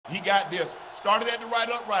got this. Started at the right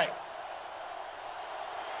upright.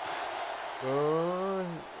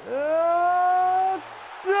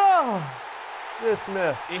 Just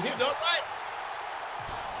missed. He hit the upright.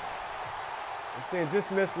 I think just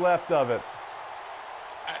missed left of it.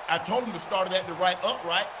 I told him to start it at the right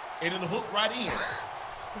upright, and it'll hook right in.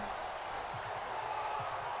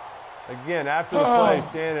 Again, after the play,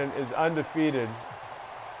 Shannon is undefeated.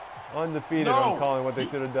 Undefeated on calling what they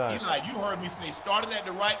should have done. Eli, you heard me say started at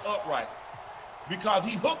the right upright because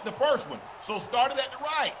he hooked the first one. So started at the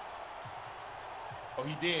right. Oh,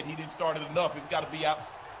 he did. He didn't start it enough. It's got to be out.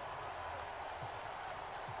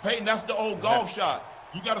 Peyton, that's the old golf shot.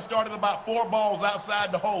 You got to start it about 4 balls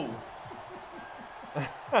outside the hole.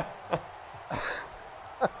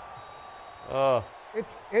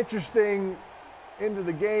 Interesting into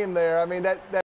the game there. I mean, that